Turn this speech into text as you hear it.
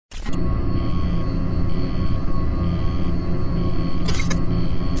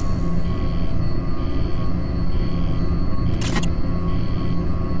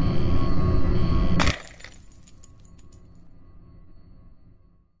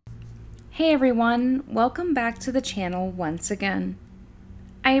Hey everyone, welcome back to the channel once again.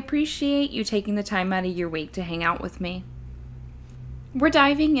 I appreciate you taking the time out of your week to hang out with me. We're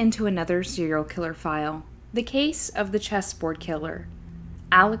diving into another serial killer file, the case of the chessboard killer,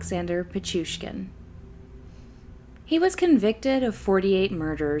 Alexander Pichushkin. He was convicted of 48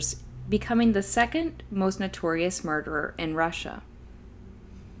 murders, becoming the second most notorious murderer in Russia.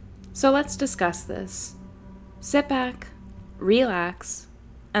 So let's discuss this. Sit back, relax,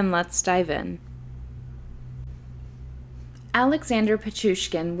 and let's dive in. Alexander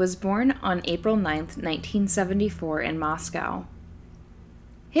Pichushkin was born on April 9, 1974 in Moscow.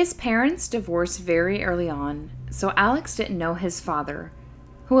 His parents divorced very early on, so Alex didn't know his father,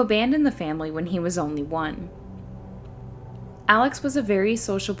 who abandoned the family when he was only 1. Alex was a very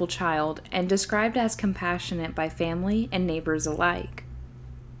sociable child and described as compassionate by family and neighbors alike.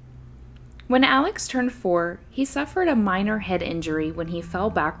 When Alex turned 4, he suffered a minor head injury when he fell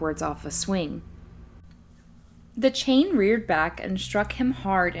backwards off a swing. The chain reared back and struck him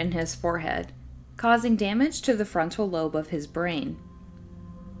hard in his forehead, causing damage to the frontal lobe of his brain.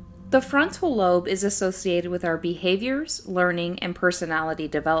 The frontal lobe is associated with our behaviors, learning, and personality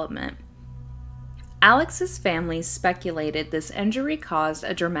development. Alex's family speculated this injury caused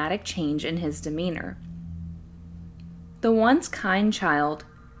a dramatic change in his demeanor. The once kind child,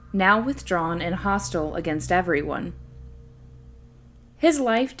 now withdrawn and hostile against everyone. His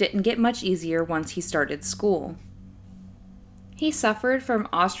life didn't get much easier once he started school. He suffered from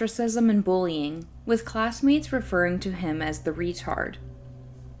ostracism and bullying, with classmates referring to him as the retard.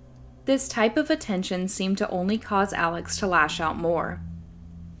 This type of attention seemed to only cause Alex to lash out more.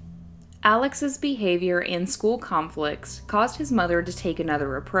 Alex's behavior and school conflicts caused his mother to take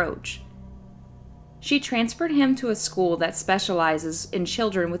another approach. She transferred him to a school that specializes in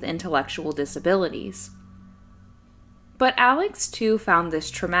children with intellectual disabilities. But Alex, too, found this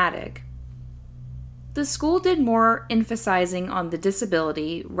traumatic. The school did more emphasizing on the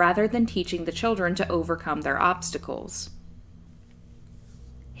disability rather than teaching the children to overcome their obstacles.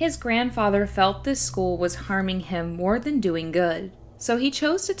 His grandfather felt this school was harming him more than doing good, so he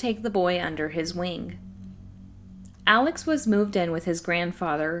chose to take the boy under his wing. Alex was moved in with his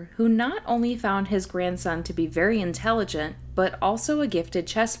grandfather, who not only found his grandson to be very intelligent, but also a gifted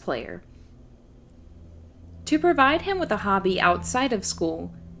chess player. To provide him with a hobby outside of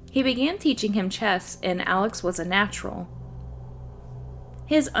school, he began teaching him chess, and Alex was a natural.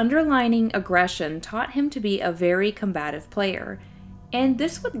 His underlying aggression taught him to be a very combative player, and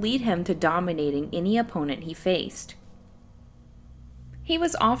this would lead him to dominating any opponent he faced. He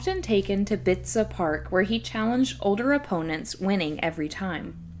was often taken to Bitsa Park, where he challenged older opponents, winning every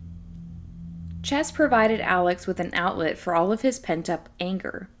time. Chess provided Alex with an outlet for all of his pent-up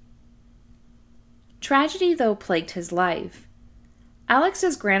anger. Tragedy, though, plagued his life.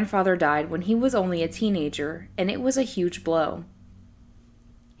 Alex's grandfather died when he was only a teenager, and it was a huge blow.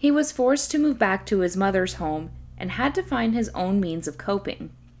 He was forced to move back to his mother's home and had to find his own means of coping.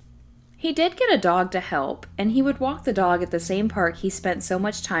 He did get a dog to help, and he would walk the dog at the same park he spent so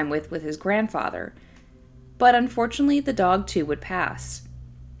much time with his grandfather. But unfortunately, the dog too would pass.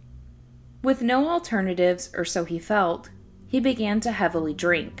 With no alternatives, or so he felt, he began to heavily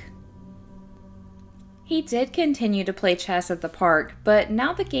drink. He did continue to play chess at the park, but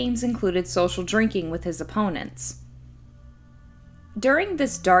now the games included social drinking with his opponents. During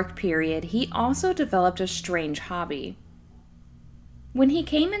this dark period, he also developed a strange hobby. When he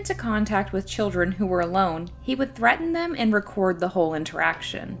came into contact with children who were alone, he would threaten them and record the whole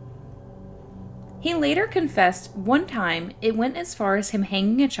interaction. He later confessed one time it went as far as him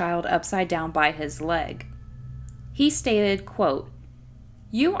hanging a child upside down by his leg. He stated, quote,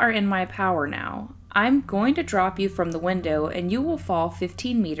 "You are in my power now. I'm going to drop you from the window and you will fall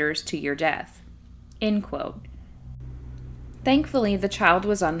 15 meters to your death." End quote. Thankfully, the child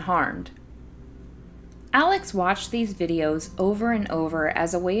was unharmed. Alex watched these videos over and over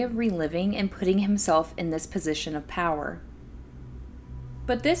as a way of reliving and putting himself in this position of power.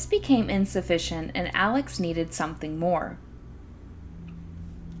 But this became insufficient, and Alex needed something more.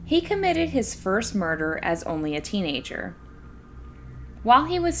 He committed his first murder as only a teenager. While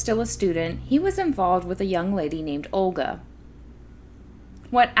he was still a student, he was involved with a young lady named Olga.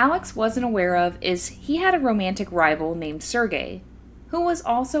 What Alex wasn't aware of is he had a romantic rival named Sergei, who was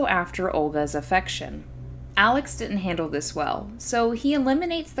also after Olga's affection. Alex didn't handle this well, so he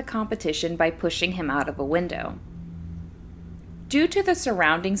eliminates the competition by pushing him out of a window. Due to the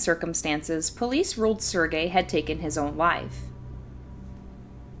surrounding circumstances, police ruled Sergei had taken his own life.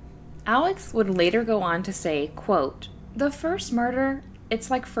 Alex would later go on to say, quote, "The first murder,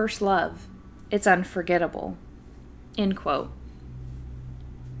 it's like first love. It's unforgettable." End quote.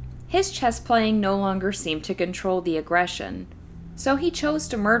 His chess playing no longer seemed to control the aggression, so he chose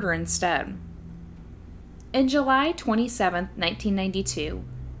to murder instead. In July 27, 1992,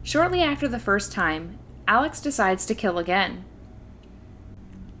 shortly after the first time, Alex decides to kill again.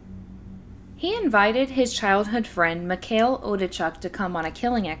 He invited his childhood friend Mikhail Odichuk to come on a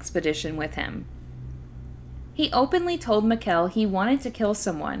killing expedition with him. He openly told Mikhail he wanted to kill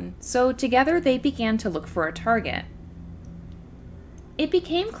someone, so together they began to look for a target. It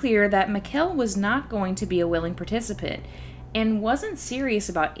became clear that Mikhail was not going to be a willing participant and wasn't serious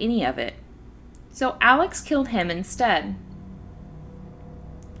about any of it, so Alex killed him instead.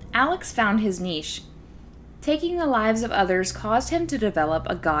 Alex found his niche. Taking the lives of others caused him to develop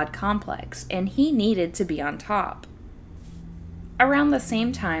a god complex, and he needed to be on top. Around the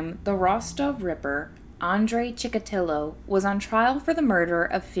same time, the Rostov Ripper, Andrei Chikatilo, was on trial for the murder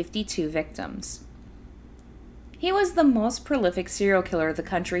of 52 victims. He was the most prolific serial killer the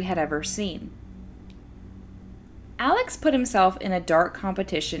country had ever seen. Alex put himself in a dark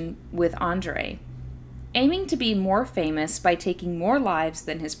competition with Andrei, aiming to be more famous by taking more lives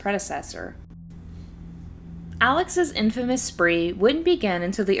than his predecessor. Alex's infamous spree wouldn't begin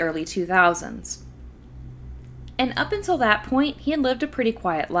until the early 2000s. And up until that point, he had lived a pretty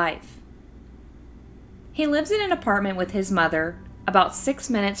quiet life. He lives in an apartment with his mother, about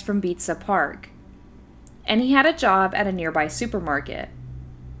 6 minutes from Bitsa Park, and he had a job at a nearby supermarket.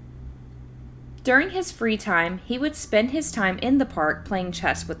 During his free time, he would spend his time in the park playing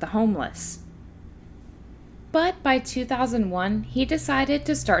chess with the homeless. But by 2001, he decided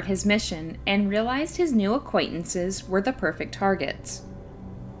to start his mission and realized his new acquaintances were the perfect targets.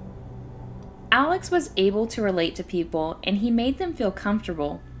 Alex was able to relate to people, and he made them feel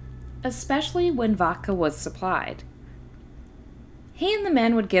comfortable, especially when vodka was supplied. He and the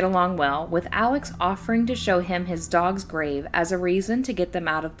men would get along well, with Alex offering to show him his dog's grave as a reason to get them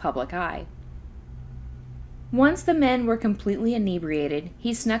out of public eye. Once the men were completely inebriated,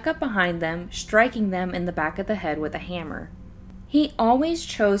 he snuck up behind them, striking them in the back of the head with a hammer. He always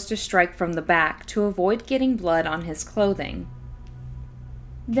chose to strike from the back to avoid getting blood on his clothing.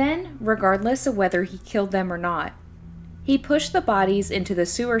 Then, regardless of whether he killed them or not, he pushed the bodies into the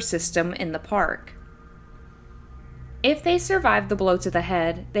sewer system in the park. If they survived the blow to the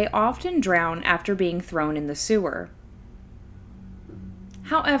head, they often drown after being thrown in the sewer.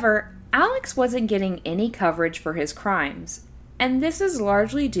 However, Alex wasn't getting any coverage for his crimes, and this is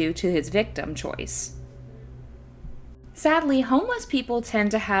largely due to his victim choice. Sadly, homeless people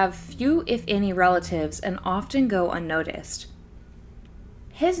tend to have few, if any, relatives and often go unnoticed.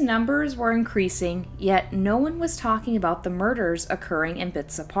 His numbers were increasing, yet no one was talking about the murders occurring in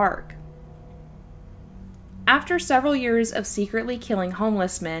Bitsa Park. After several years of secretly killing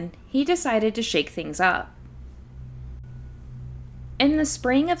homeless men, he decided to shake things up. In the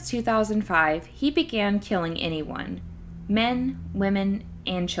spring of 2005, he began killing anyone, men, women,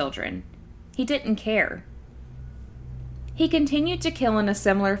 and children. He didn't care. He continued to kill in a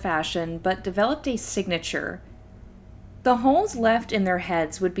similar fashion, but developed a signature. The holes left in their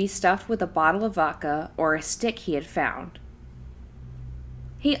heads would be stuffed with a bottle of vodka or a stick he had found.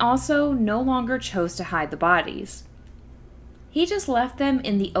 He also no longer chose to hide the bodies. He just left them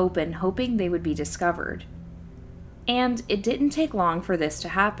in the open, hoping they would be discovered. And it didn't take long for this to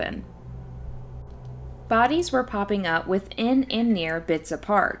happen. Bodies were popping up within and near Bitsa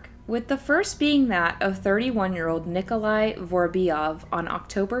Park, with the first being that of 31-year-old Nikolai Vorobyov on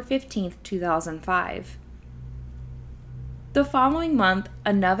October 15, 2005. The following month,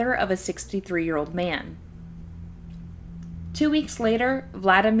 another of a 63-year-old man. 2 weeks later,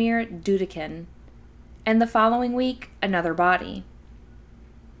 Vladimir Dudikin, and the following week, another body.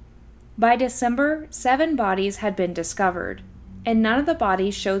 By December, 7 bodies had been discovered, and none of the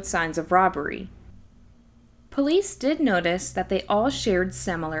bodies showed signs of robbery. Police did notice that they all shared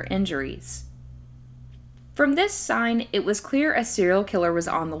similar injuries. From this sign, it was clear a serial killer was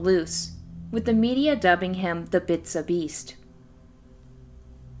on the loose, with the media dubbing him the Bitsa Beast.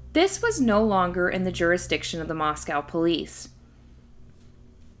 This was no longer in the jurisdiction of the Moscow police.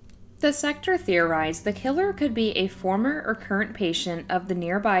 The sector theorized the killer could be a former or current patient of the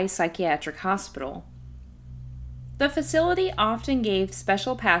nearby psychiatric hospital. The facility often gave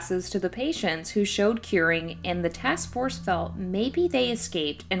special passes to the patients who showed curing, and the task force felt maybe they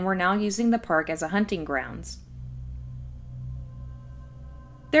escaped and were now using the park as a hunting grounds.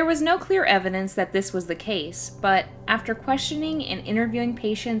 There was no clear evidence that this was the case, but after questioning and interviewing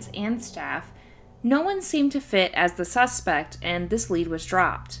patients and staff, no one seemed to fit as the suspect, and this lead was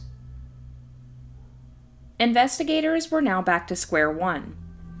dropped. Investigators were now back to square one.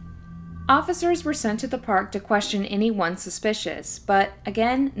 Officers were sent to the park to question anyone suspicious, but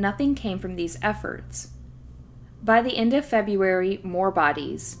again, nothing came from these efforts. By the end of February, more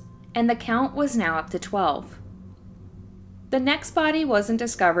bodies, and the count was now up to 12. The next body wasn't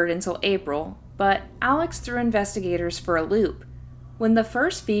discovered until April, but Alex threw investigators for a loop when the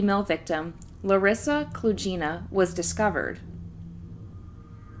first female victim, Larissa Klugina, was discovered.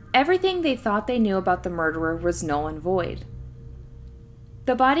 Everything they thought they knew about the murderer was null and void.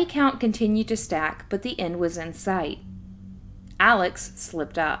 The body count continued to stack, but the end was in sight. Alex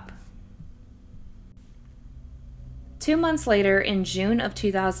slipped up. 2 months later, in June of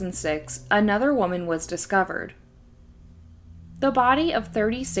 2006, another woman was discovered. The body of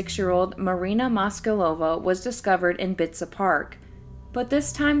 36-year-old Marina Moskilova was discovered in Bitsa Park, but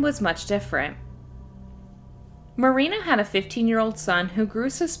this time was much different. Marina had a 15-year-old son who grew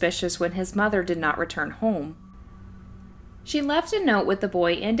suspicious when his mother did not return home. She left a note with the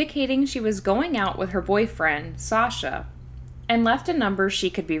boy indicating she was going out with her boyfriend, Sasha, and left a number she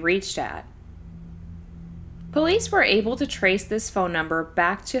could be reached at. Police were able to trace this phone number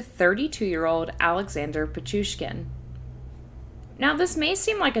back to 32-year-old Alexander Pichushkin. Now, this may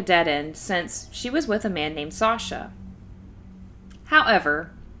seem like a dead end since she was with a man named Sasha.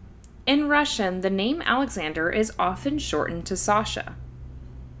 However, in Russian, the name Alexander is often shortened to Sasha.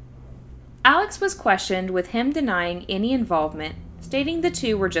 Alex was questioned with him denying any involvement, stating the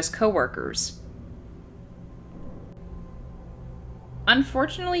two were just co-workers.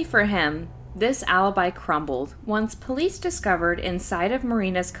 Unfortunately for him, this alibi crumbled once police discovered inside of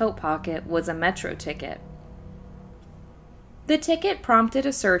Marina's coat pocket was a metro ticket. The ticket prompted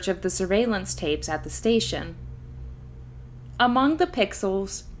a search of the surveillance tapes at the station. Among the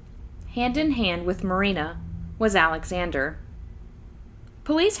pixels, hand in hand with Marina, was Alexander.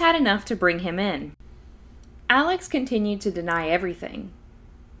 Police had enough to bring him in. Alex continued to deny everything,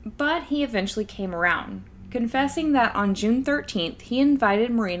 but he eventually came around, confessing that on June 13th he invited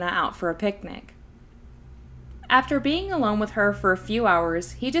Marina out for a picnic. After being alone with her for a few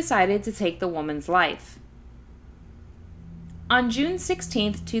hours, he decided to take the woman's life. On June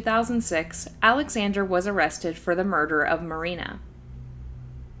 16, 2006, Alexander was arrested for the murder of Marina.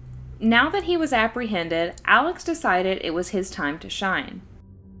 Now that he was apprehended, Alex decided it was his time to shine.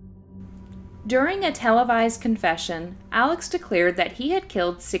 During a televised confession, Alex declared that he had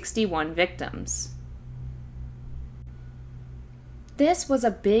killed 61 victims. This was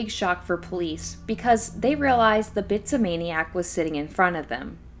a big shock for police because they realized the Bitsa maniac was sitting in front of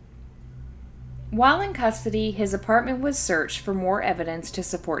them. While in custody, his apartment was searched for more evidence to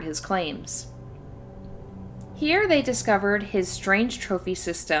support his claims. Here they discovered his strange trophy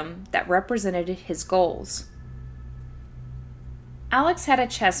system that represented his goals. Alex had a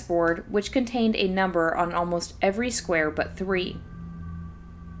chessboard which contained a number on almost every square but 3.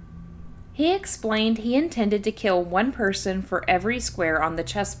 He explained he intended to kill one person for every square on the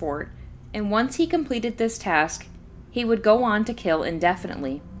chessboard, and once he completed this task, he would go on to kill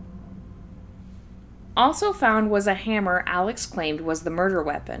indefinitely. Also found was a hammer Alex claimed was the murder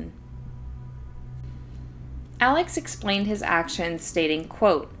weapon. Alex explained his actions, stating,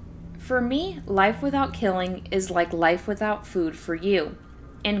 quote, "For me, life without killing is like life without food for you,"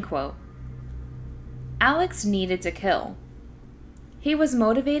 end quote. Alex needed to kill. He was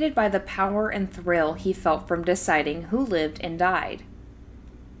motivated by the power and thrill he felt from deciding who lived and died.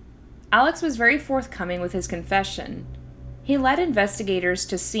 Alex was very forthcoming with his confession. He led investigators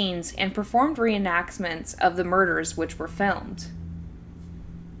to scenes and performed reenactments of the murders which were filmed.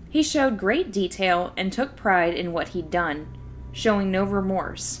 He showed great detail and took pride in what he'd done, showing no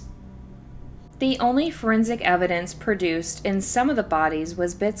remorse. The only forensic evidence produced in some of the bodies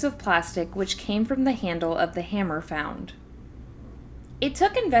was bits of plastic which came from the handle of the hammer found. It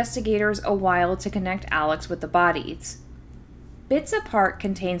took investigators a while to connect Alex with the bodies. Bitsa Park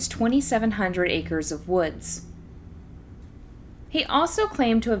contains 2,700 acres of woods. He also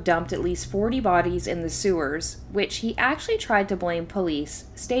claimed to have dumped at least 40 bodies in the sewers, which he actually tried to blame police,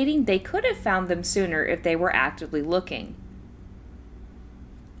 stating they could have found them sooner if they were actively looking.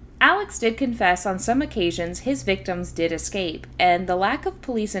 Alex did confess on some occasions his victims did escape, and the lack of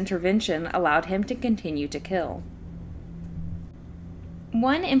police intervention allowed him to continue to kill.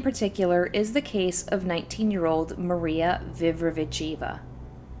 One in particular is the case of 19-year-old Maria Vivrovicheva.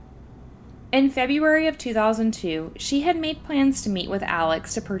 In February of 2002, she had made plans to meet with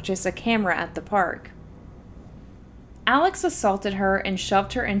Alex to purchase a camera at the park. Alex assaulted her and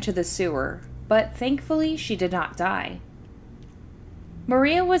shoved her into the sewer, but thankfully she did not die.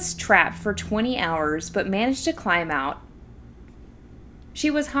 Maria was trapped for 20 hours but managed to climb out.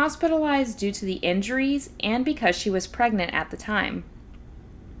 She was hospitalized due to the injuries and because she was pregnant at the time.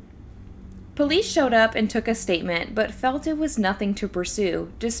 Police showed up and took a statement but felt it was nothing to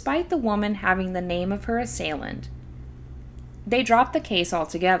pursue, despite the woman having the name of her assailant. They dropped the case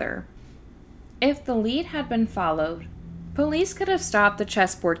altogether. If the lead had been followed, police could have stopped the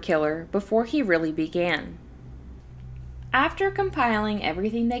chessboard killer before he really began. After compiling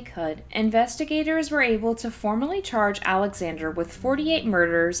everything they could, investigators were able to formally charge Alexander with 48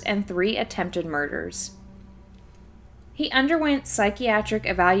 murders and 3 attempted murders. He underwent psychiatric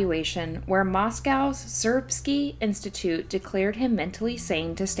evaluation where Moscow's Serbsky Institute declared him mentally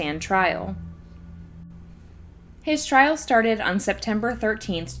sane to stand trial. His trial started on September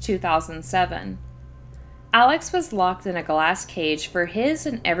 13, 2007. Alex was locked in a glass cage for his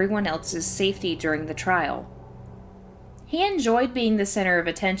and everyone else's safety during the trial. He enjoyed being the center of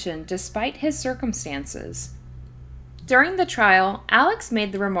attention despite his circumstances. During the trial, Alex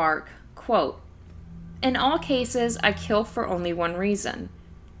made the remark, quote, "In all cases, I kill for only one reason.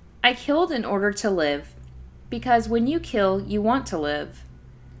 I killed in order to live, because when you kill, you want to live.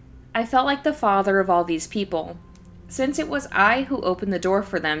 I felt like the father of all these people, since it was I who opened the door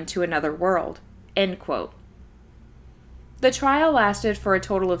for them to another world." End quote. The trial lasted for a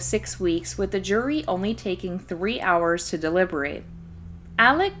total of 6 weeks, with the jury only taking 3 hours to deliberate.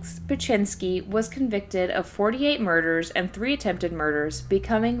 Alex Pichushkin was convicted of 48 murders and 3 attempted murders,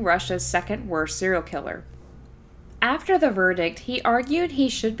 becoming Russia's second worst serial killer. After the verdict, he argued he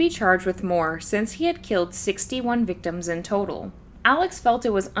should be charged with more since he had killed 61 victims in total. Alex felt it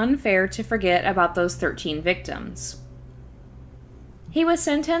was unfair to forget about those 13 victims. He was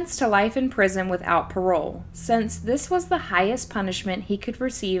sentenced to life in prison without parole, since this was the highest punishment he could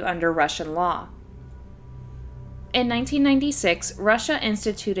receive under Russian law. In 1996, Russia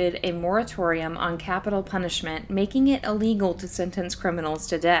instituted a moratorium on capital punishment, making it illegal to sentence criminals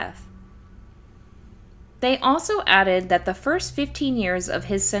to death. They also added that the first 15 years of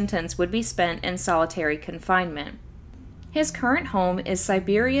his sentence would be spent in solitary confinement. His current home is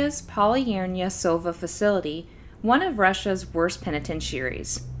Siberia's Polyarnya Sova facility, one of Russia's worst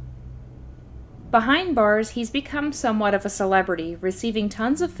penitentiaries. Behind bars, he's become somewhat of a celebrity, receiving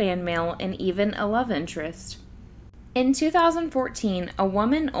tons of fan mail and even a love interest. In 2014, a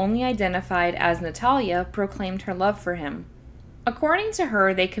woman only identified as Natalia proclaimed her love for him. According to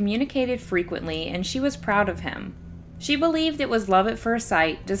her, they communicated frequently and she was proud of him. She believed it was love at first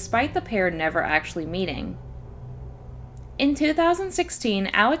sight, despite the pair never actually meeting. In 2016,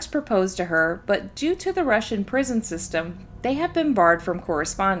 Alex proposed to her, but due to the Russian prison system, they have been barred from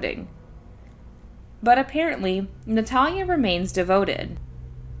corresponding. But apparently, Natalia remains devoted.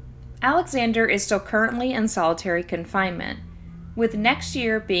 Alexander is still currently in solitary confinement, with next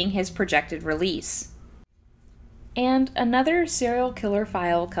year being his projected release. And another serial killer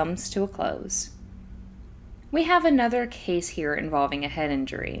file comes to a close. We have another case here involving a head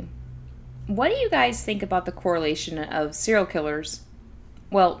injury. What do you guys think about the correlation of serial killers,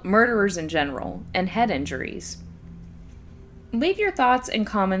 well, murderers in general, and head injuries? Leave your thoughts and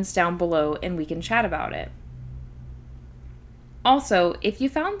comments down below and we can chat about it. Also, if you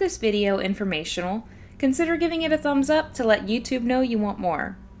found this video informational, consider giving it a thumbs up to let YouTube know you want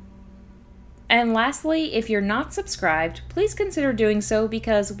more. And lastly, if you're not subscribed, please consider doing so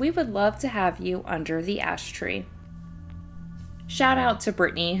because we would love to have you under the ash tree. Shout out to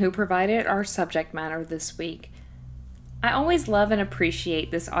Brittany, who provided our subject matter this week. I always love and appreciate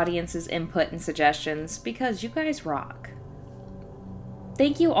this audience's input and suggestions because you guys rock.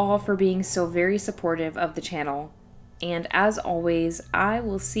 Thank you all for being so very supportive of the channel, and as always, I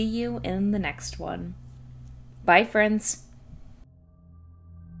will see you in the next one. Bye, friends.